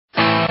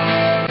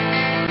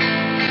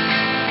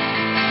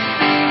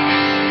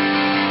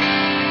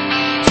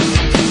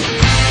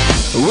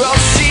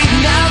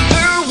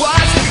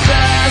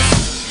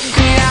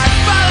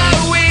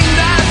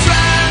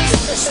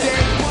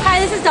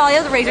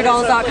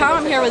RazorDolls.com.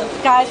 I'm here with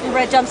guys from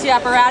Red Jumpsuit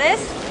Apparatus.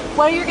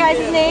 What are your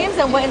guys' names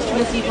and what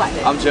instruments do you play?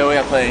 I'm Joey,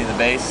 I play the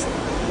bass.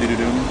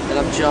 And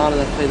I'm John,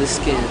 and I play the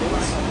skins.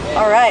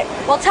 Alright.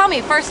 Well, tell me,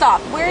 first off,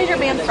 where is your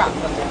band from?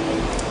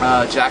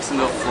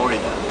 Jacksonville,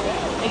 Florida.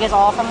 Are you guys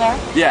all from there?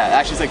 Yeah,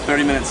 actually it's like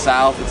 30 minutes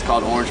south. It's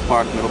called Orange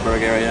Park,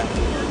 Middleburg area,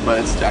 but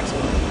it's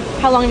Jacksonville.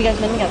 How long have you guys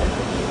been together?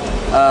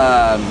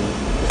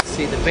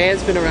 See, the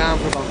band's been around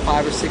for about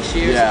 5 or 6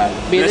 years. Yeah.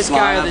 Me and this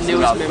guy are the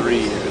newest members. 3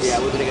 years. Yeah,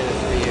 we've been together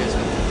 3 years.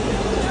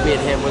 Me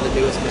and him were the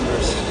newest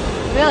members.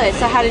 Really?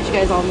 So how did you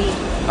guys all meet?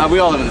 We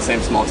all live in the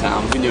same small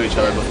town. We knew each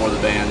other before the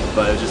band,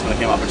 but it was just when it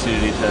came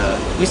opportunity to...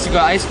 I used to go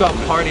out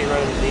and party and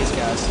run into these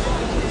guys.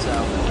 So,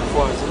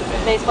 before I was in the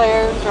band. Bass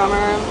player, drummer,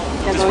 you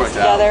guys just always worked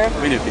together?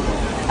 out. We knew people.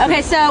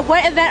 Okay, so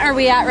what event are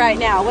we at right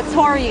now? What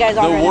tour are you guys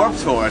on The right Warp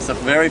now? Tour. It's the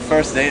very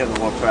first day of the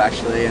Warp Tour,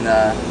 actually, and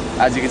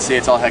as you can see,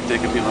 it's all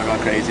hectic and people are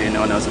going crazy and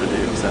no one knows what to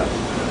do, so...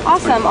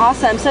 Awesome,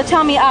 awesome. So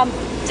tell me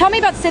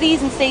about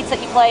cities and states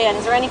that you play in.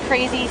 Is there any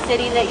crazy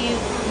city that you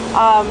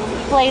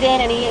played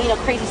in? Any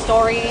crazy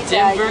stories?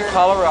 Denver,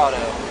 Colorado.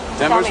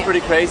 Denver's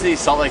pretty crazy.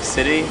 Salt Lake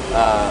City,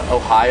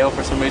 Ohio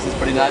for some reason is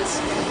pretty nuts.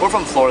 We're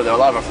from Florida though. A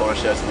lot of our Florida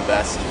shows are the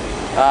best.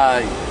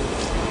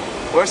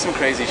 Where's some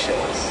crazy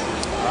shows?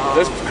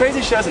 There's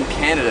crazy shows in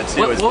Canada too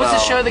as well. What was the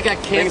show that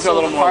got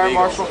canceled? The fire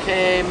marshal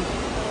came.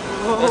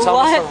 There's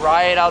almost a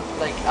riot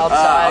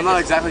outside. I'm not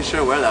exactly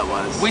sure where that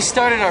was. We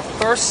started our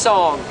first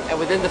song, and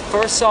within the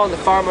first song, the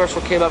fire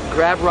marshal came up,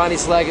 grabbed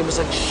Ronnie's leg, and was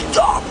like,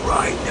 "Stop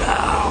right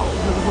now!"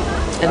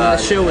 And then the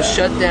show was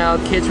shut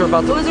down. Kids were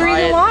about to riot. What was the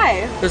reason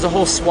why? There's a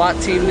whole SWAT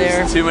team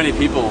there. Too many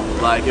people.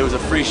 Like, it was a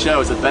free show. It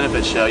was a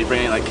benefit show. You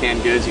bring in like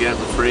canned goods, you get it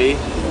for free.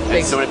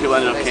 And so many people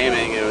ended up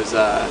coming. It was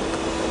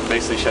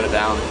basically shut it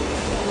down.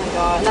 Oh my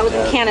god! And that was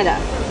in Canada.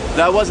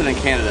 That wasn't in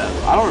Canada.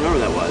 I don't remember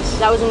that was.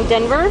 That was in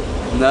Denver?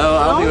 No,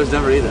 I don't think it was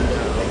Denver either.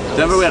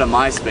 Denver, we had a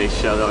MySpace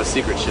show, that was a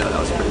secret show. That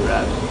was pretty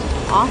rad.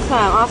 Awesome,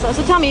 awesome.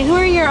 So tell me, who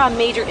are your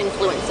major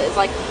influences?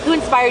 Like, who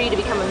inspired you to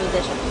become a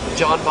musician?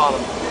 John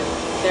Bonham.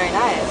 Very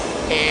nice.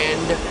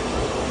 And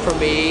for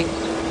me,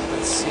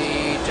 let's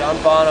see, John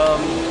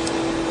Bonham,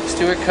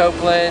 Stuart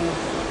Copeland,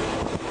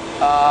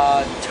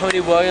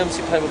 Tony Williams,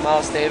 who played with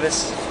Miles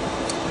Davis.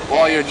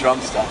 All your drum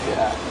stuff,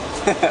 yeah.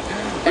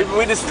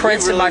 we just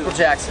Prince and Michael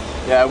Jackson.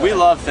 Yeah, we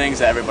love things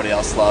that everybody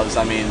else loves.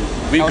 I mean,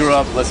 we grew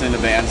up listening to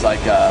bands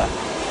like,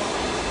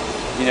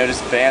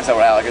 just bands that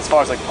were out, like as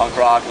far as like punk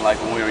rock and like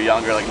when we were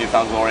younger, like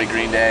Newfound Glory,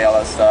 Green Day, all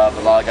that stuff.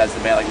 A lot of guys in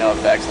the band like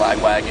NoFX,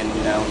 Lagwagon,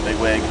 Big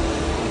Wig.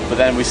 But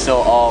then we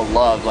still all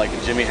loved like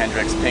Jimi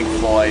Hendrix, Pink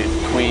Floyd,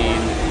 Queen,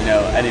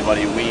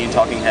 anybody, Ween,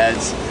 Talking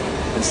Heads.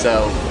 And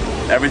so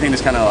everything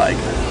just kind of like,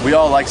 we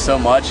all liked so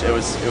much, it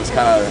was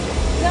kind of,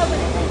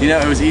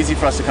 it was easy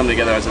for us to come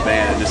together as a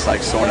band and just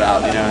like sort it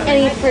out,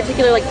 Any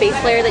particular like bass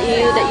player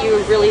that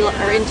you really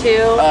are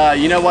into?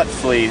 You know what,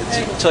 Flea.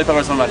 Chili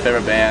Peppers is one of my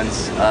favorite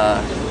bands.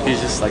 He's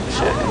just like the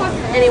shit.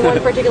 Any one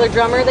particular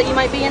drummer that you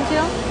might be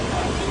into?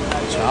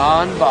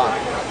 John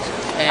Bonham.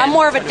 I'm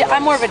more of a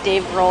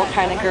Dave Grohl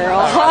kind of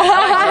girl.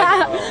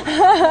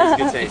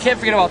 You can't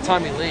forget about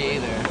Tommy Lee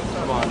either.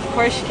 Come on. Of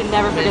course, you can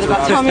never forget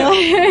about Tommy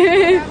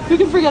Lee. Who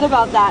can forget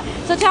about that?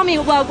 So tell me,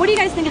 what do you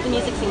guys think of the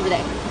music scene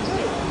today?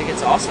 I think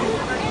it's awesome.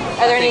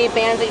 Are there any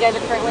bands that you guys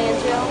are currently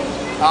into?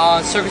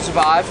 Circuit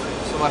Survive,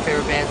 some of my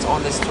favorite bands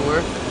on this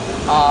tour.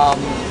 I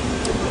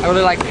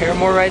really like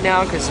Paramore right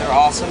now because they're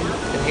awesome,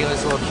 and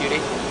Haley's a little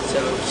cutie. So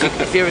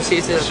if you ever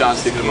see this,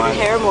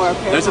 Paramore.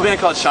 There's a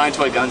band called Shine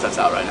Toy Guns that's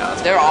out right now.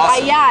 They're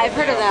awesome. Yeah, I've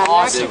heard of them.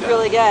 Awesome. They're actually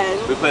really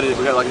good. We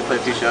got lucky to play a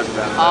few shows with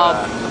them.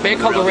 A band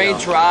called The Rain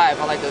Drive.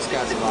 I like those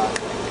guys a lot.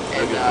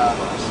 And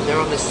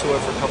they're on this tour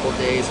for a couple of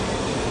days.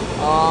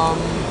 I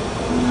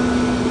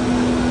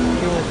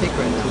can't really think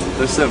right now.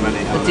 There's so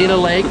many. Adina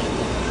Lake,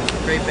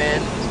 great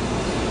band.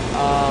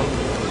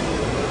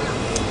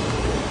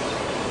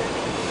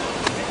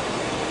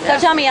 So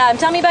tell me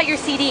about your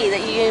CD that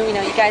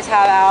you guys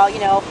have out.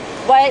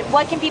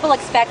 What can people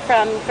expect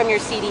from your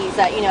CDs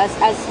that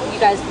as you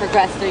guys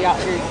progress through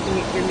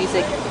your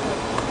music?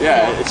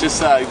 Yeah, it's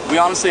just we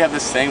honestly have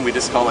this thing we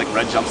just call like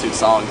Red Jumpsuit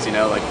songs.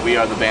 Like we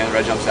are the band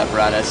Red Jumpsuit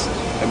Apparatus,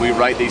 and we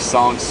write these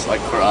songs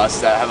like for us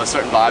that have a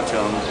certain vibe to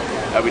them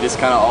that we just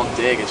kind of all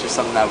dig. It's just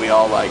something that we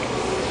all like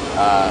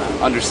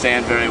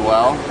understand very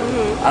well.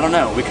 I don't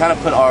know. We kind of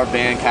put our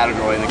band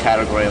category in the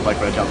category of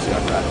like Red Jumpsuit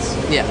Apparatus.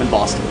 Yeah. In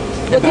Boston.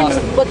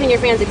 What can your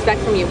fans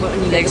expect from you when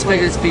you They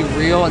expect it to be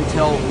real and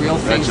tell real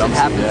things that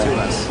happen to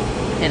us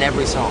in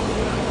every song.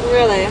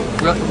 Really?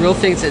 Real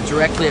things that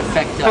directly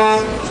affect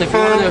us. So if you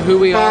want to know who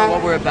we are,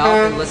 what we're about,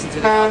 then listen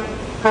to the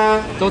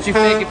album. Don't You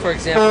Fake It, for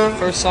example, the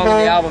first song on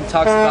the album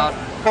talks about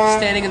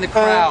standing in the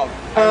crowd.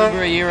 I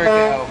remember a year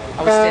ago,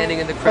 I was standing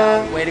in the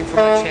crowd waiting for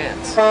my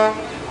chance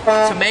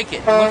to make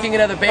it. Looking at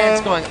other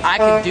bands going, I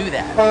can do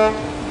that.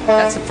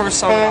 That's the first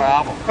song on our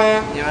album.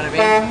 You know what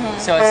I mean?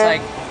 So it's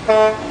like,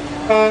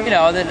 and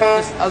then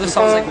there's other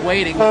songs like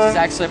Waiting, which is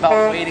actually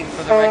about waiting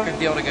for the record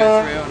deal to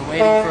go through and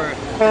waiting for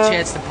a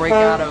chance to break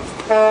out of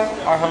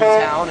our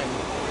hometown and,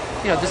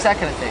 just that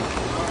kind of thing.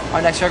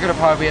 Our next record will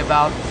probably be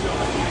about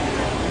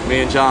Me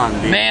and John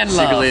be Man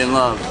secretly in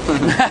love.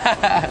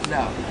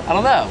 No, I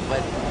don't know,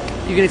 but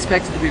you can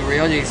expect it to be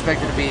real. You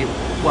expect it to be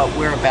what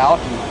we're about,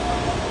 and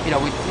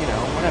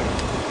whatever.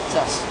 It's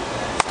us,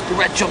 the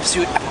red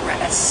jumpsuit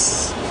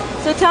apparatus.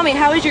 So tell me,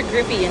 how is your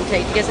groupie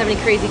intake? Do you guys have any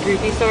crazy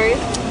groupie stories?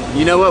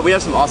 You know what? We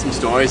have some awesome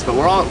stories, but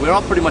we're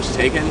all pretty much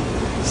taken.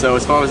 So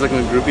as far as like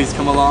when groupies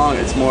come along,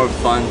 it's more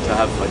fun to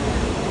have like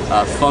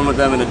fun with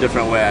them in a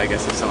different way, I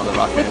guess, if some of the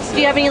rock bands do.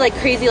 Do you have any like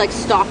crazy like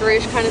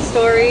stalkerish kind of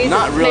stories?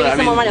 Not really. Maybe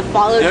someone might have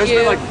followed there's you.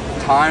 There's been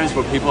like times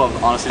where people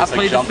have honestly just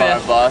like jumped on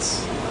our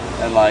bus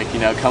and like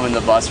come in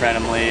the bus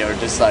randomly, or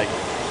just like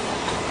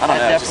I don't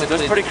know.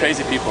 There's pretty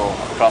crazy people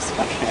across the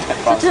country.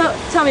 So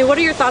tell me, what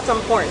are your thoughts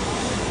on porn?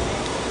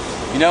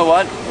 You know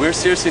what? We're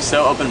seriously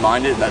so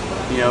open-minded that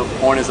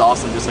porn is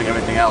awesome, just like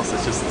everything else.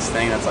 It's just this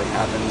thing that's like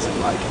happens, and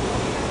like,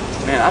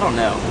 man, I don't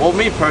know. Well,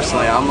 me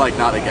personally, I'm like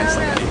not against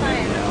like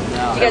anything.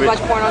 Do you guys watch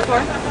porn on tour?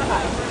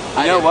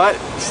 You know what?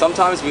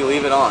 Sometimes we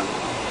leave it on.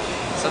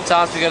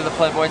 Sometimes we go to the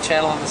Playboy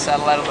channel on the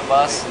satellite on the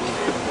bus.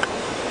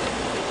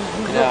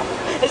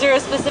 Is there a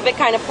specific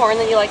kind of porn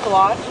that you like to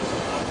watch?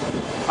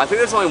 I think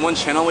there's only one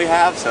channel we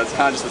have, so it's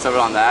kind of just whatever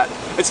on that.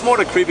 It's more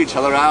to creep each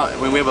other out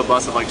when we have a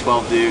bus of like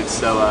 12 dudes,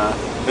 so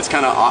it's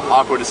kind of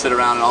awkward to sit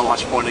around and all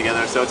watch porn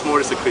together, so it's more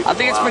just to creep I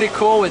think it's out. pretty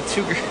cool when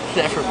two girls...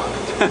 Never mind.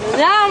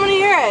 Yeah, I'm gonna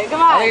hear it.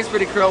 Come on. I think it's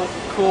pretty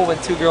cool when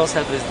two girls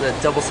have the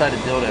double-sided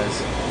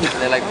dildos.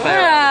 And they like play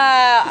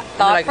around.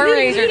 Thought like, for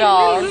razor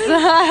dolls.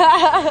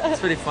 It's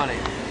pretty funny.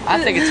 I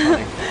think it's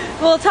funny.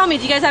 Well, tell me,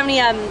 do you guys have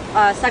any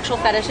sexual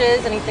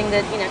fetishes? Anything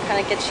that kind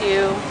of gets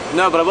you?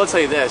 No, but I will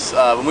tell you this: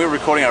 when we were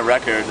recording our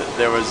record,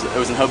 it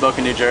was in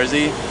Hoboken, New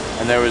Jersey,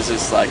 and there was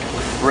this like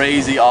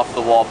crazy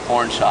off-the-wall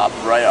porn shop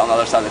right on the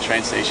other side of the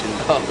train station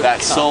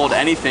that sold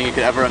anything you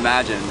could ever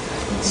imagine.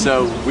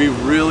 So we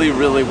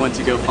really went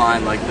to go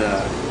find like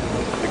the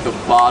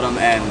bottom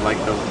end, like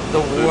the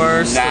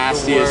worst,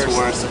 nastiest,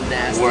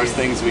 the worst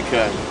things we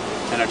could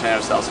to entertain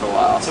ourselves for a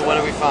while. So what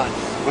did we find?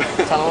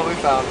 Tell them what we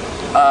found.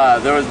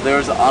 There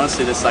was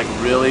honestly this like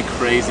really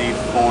crazy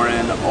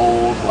foreign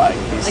old like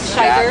these like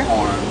scat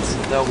porns.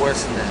 The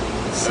worst than that.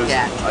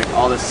 Scat. Like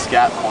all this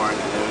scat porn, and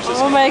it was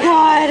just. Oh my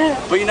god.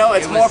 But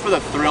it's more for the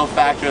thrill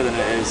factor than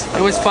it is.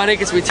 It was funny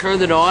because we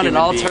turned it on and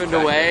all turned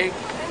away,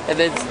 and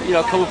then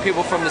a couple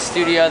people from the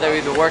studio that were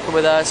either working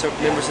with us or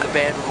members of the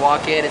band would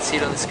walk in and see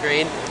it on the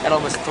screen and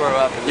almost throw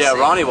up. Yeah,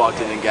 Ronnie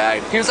walked in and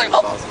gagged. He was like,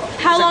 "Oh."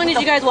 How long did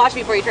you guys watch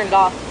before you turned it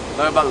off?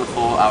 About the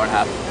full hour and a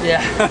half.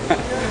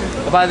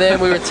 Yeah. By then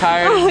we were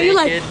tired and You're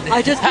naked. like,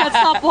 I just can't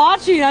stop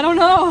watching. I don't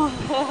know.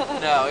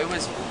 No, it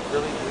was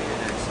really weird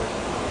actually.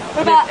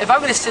 What about? If I'm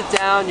gonna sit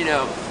down,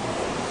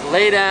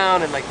 lay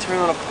down and like turn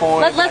on a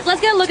porn.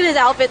 Let's get a look at his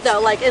outfit though.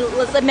 Like, and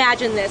let's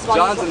imagine this. While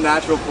John's a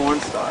natural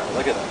porn star.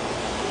 Look at him.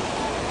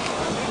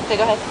 Okay,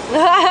 go ahead.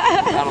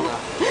 I don't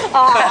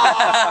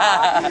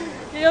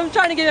know. I'm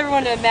trying to get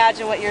everyone to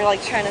imagine what you're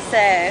like trying to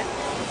say.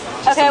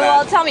 Okay,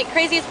 well, tell me,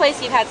 craziest place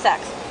you've had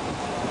sex.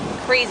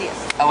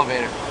 Craziest.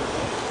 Elevator.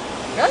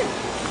 Really?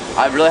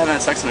 I really haven't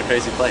had sex in a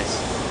crazy place.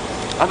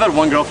 I've had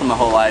one girlfriend my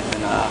whole life,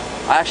 and I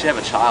actually have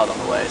a child on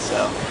the way,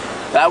 so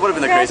that would have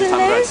been the craziest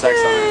time I've had sex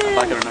on her, if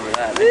I could remember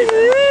that.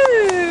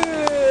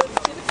 Woo!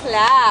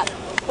 Clap.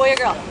 Boy or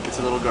girl? It's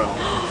a little girl,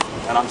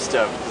 and I'm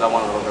stoked because I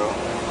want a little girl.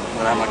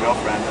 When I have my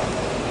girlfriend.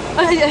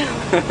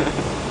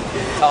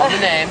 Tell them the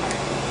name.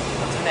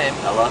 What's her name?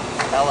 Ella.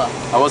 Ella.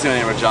 I was gonna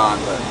name her John,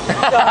 but.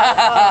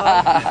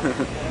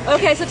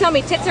 Okay, so tell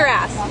me, tits or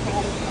ass?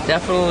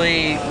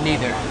 Definitely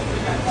neither.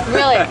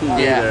 Really?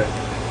 Yeah.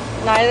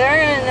 Neither.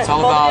 And it's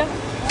all about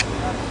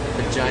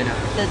vagina.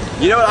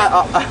 You know what?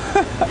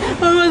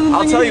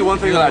 I'll tell you one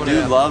thing that I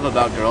do love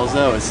about girls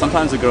though is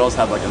sometimes the girls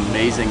have like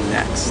amazing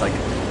necks. Like.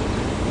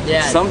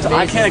 Yeah.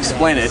 I can't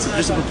explain it. It's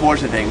just a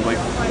proportion thing. Like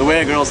the way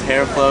a girl's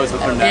hair flows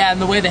with her neck. Yeah,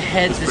 and the way the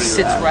head just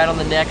sits right on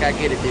the neck. I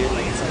get it, dude.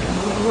 Like it's like.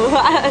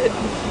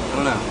 I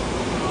don't know.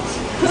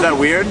 Is that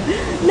weird?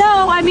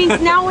 No, I mean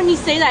now when you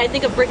say that, I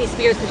think of Britney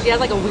Spears because she has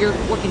like a weird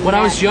looking. When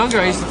neck. I was younger,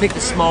 I used to think the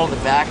small of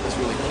the back was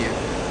really cute.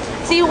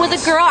 See, with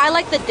a girl, I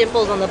like the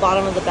dimples on the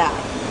bottom of the back.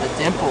 The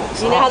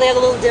dimples. You know how they have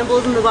the little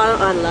dimples in the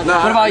bottom? I love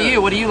that. What about you?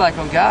 What do you like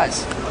on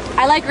guys?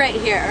 I like right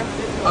here.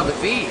 Oh, the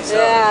V's.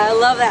 Yeah, I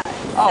love that.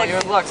 Oh, you're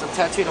in luck. I'm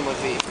tattooed on my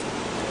V.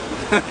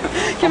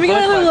 Can we get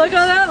another look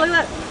on that? Look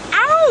at that.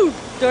 Ow!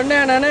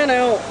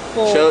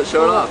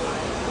 Show it off.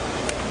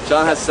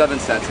 John has 7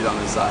 tattooed on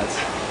his sides.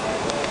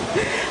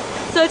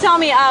 So tell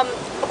me,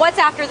 what's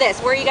after this?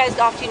 Where are you guys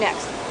off to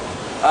next?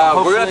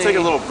 We're gonna take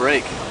a little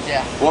break.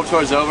 Yeah. Warped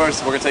Tour's over,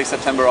 so we're gonna take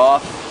September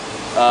off.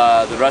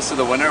 The rest of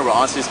the winter, we're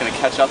honestly just gonna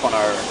catch up on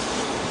our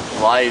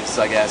lives,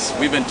 I guess.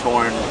 We've been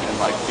touring and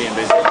like being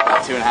busy for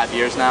about 2.5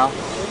 years now.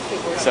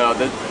 So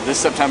this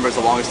September is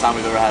the longest time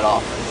we've ever had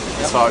off,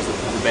 as far as the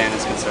band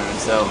is concerned.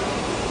 So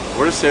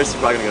we're just seriously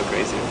probably gonna go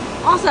crazy.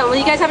 Awesome. Well,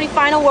 you guys have any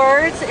final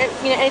words?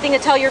 Anything to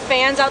tell your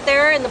fans out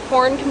there in the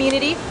porn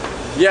community?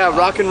 Yeah,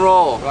 rock and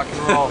roll. Rock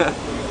and roll.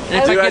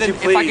 And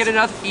if I get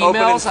enough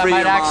emails, I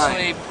might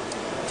actually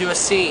do a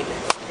scene,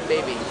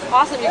 maybe.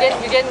 Awesome. You're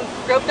getting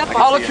roped up.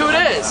 Oh, look who it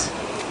is.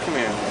 Come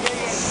here.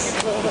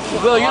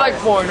 Will, you like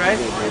porn, right?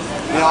 You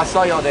know, I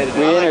saw you all day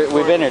today.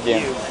 We've entered you.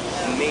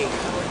 Me.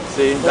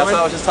 See, that's what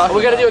I was just talking Are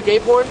we gonna do a gay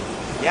porn?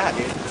 Yeah,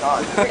 dude. It's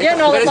on. We're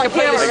getting all But this it's on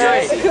completely camera, straight.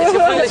 right? It's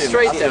completely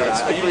straight though.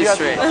 It's completely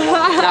straight. No,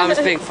 I'm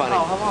just being funny.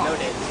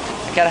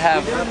 Gotta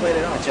have a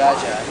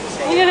jaja.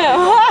 You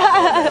know.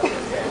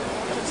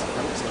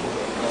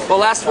 Well,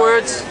 last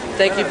words.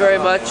 Thank you very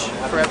much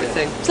for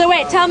everything. So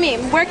wait, tell me,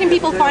 where can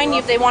people find you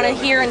if they want to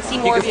hear and see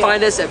You more can of you?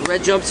 find us at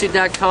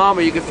redjumpsuit.com,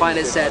 or you can find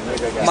us at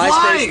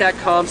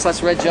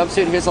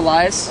myspace.com/redjumpsuit. Here's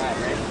Elias.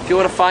 If you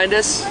want to find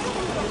us,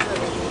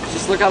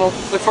 just look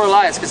for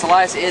Elias, because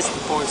Elias is the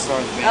porn star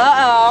of the band.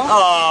 Uh-oh.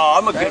 Oh,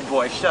 I'm a good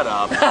boy. Shut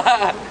up.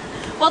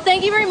 Well,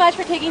 thank you very much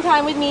for taking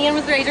time with me and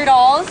with Razor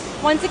Dolls.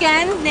 Once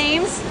again,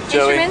 names,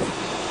 Joey.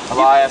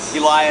 instruments,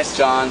 Elias,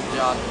 John.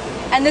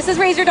 and this is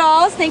Razor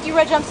Dolls. Thank you,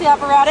 Red Jumpsuit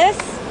Apparatus.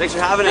 Thanks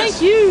for having us.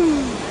 Thank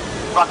you.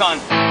 Rock on.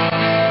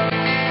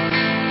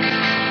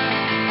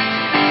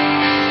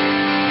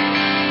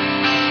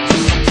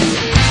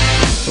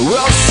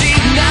 Well, she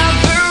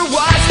never